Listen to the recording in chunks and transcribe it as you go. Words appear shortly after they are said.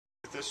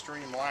the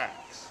stream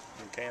lacks.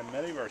 Okay, and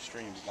many of our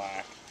streams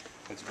lack.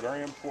 It's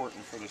very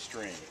important for the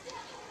stream.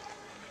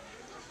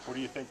 What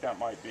do you think that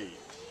might be?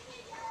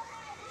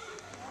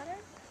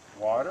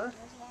 Water?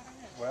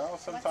 Well,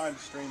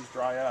 sometimes streams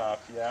dry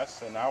up,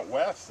 yes, and out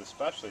west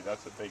especially,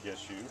 that's a big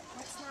issue.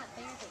 What's not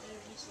there that you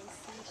usually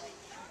see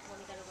when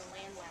we go to the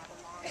land lab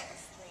along the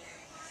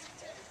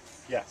stream?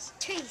 Yes.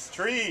 Trees.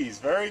 Trees,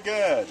 very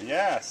good,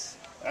 yes,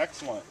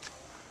 excellent.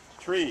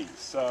 Trees,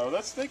 so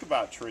let's think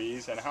about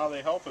trees and how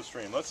they help a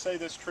stream. Let's say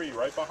this tree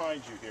right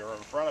behind you here, or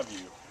in front of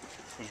you,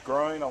 was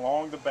growing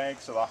along the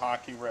banks of the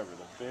Hockey River,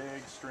 the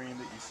big stream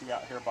that you see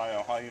out here by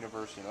Ohio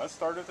University. Let's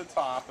start at the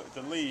top, at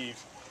the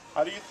leaves.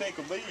 How do you think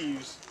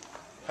leaves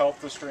help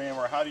the stream,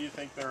 or how do you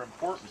think they're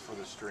important for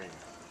the stream?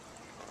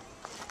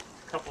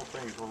 A couple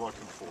things we're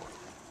looking for.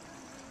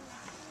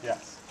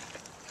 Yes?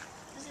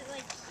 Does it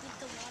like keep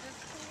the water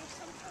cool or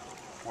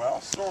something? Well,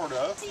 sort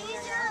of.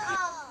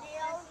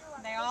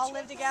 They all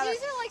live together.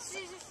 Caesar likes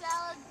Caesar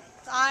salad.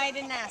 I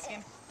didn't ask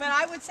him. But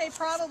I would say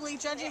probably,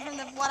 judging from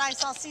what I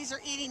saw Caesar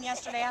eating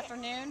yesterday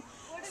afternoon,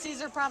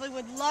 Caesar probably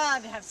would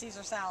love to have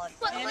Caesar salad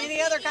and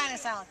any other kind of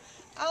salad.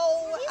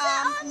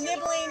 Oh,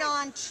 nibbling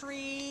on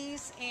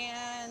trees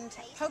and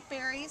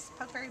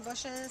pokeberry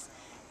bushes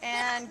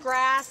and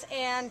grass,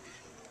 and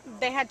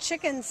they had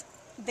chickens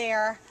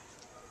there,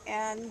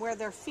 and where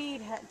their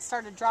feed had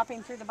started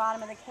dropping through the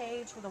bottom of the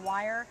cage with a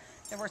wire.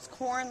 There was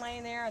corn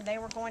laying there, and they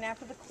were going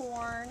after the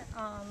corn.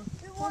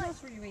 What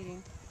else were you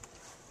eating?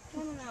 I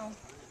don't know.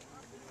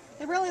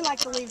 They really like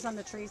the leaves on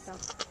the trees, though.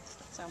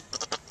 So,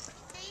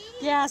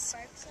 yes,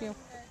 you.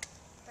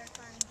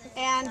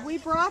 And we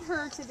brought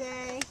her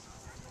today.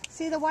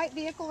 See the white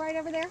vehicle right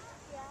over there?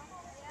 Yeah.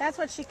 That's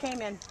what she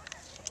came in.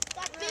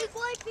 That big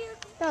white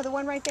vehicle? No, the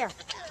one right there.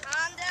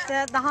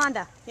 Honda? The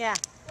Honda, yeah.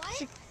 What?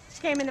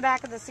 She came in the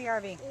back of the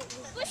CRV.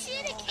 Was she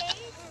in a cage?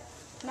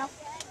 No.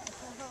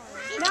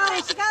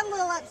 No, she got a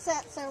little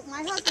upset, so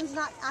my husband's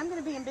not, I'm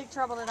going to be in big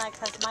trouble tonight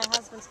because my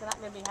husband's not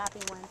going to be happy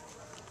when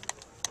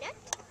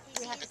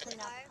we have to clean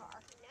out the car.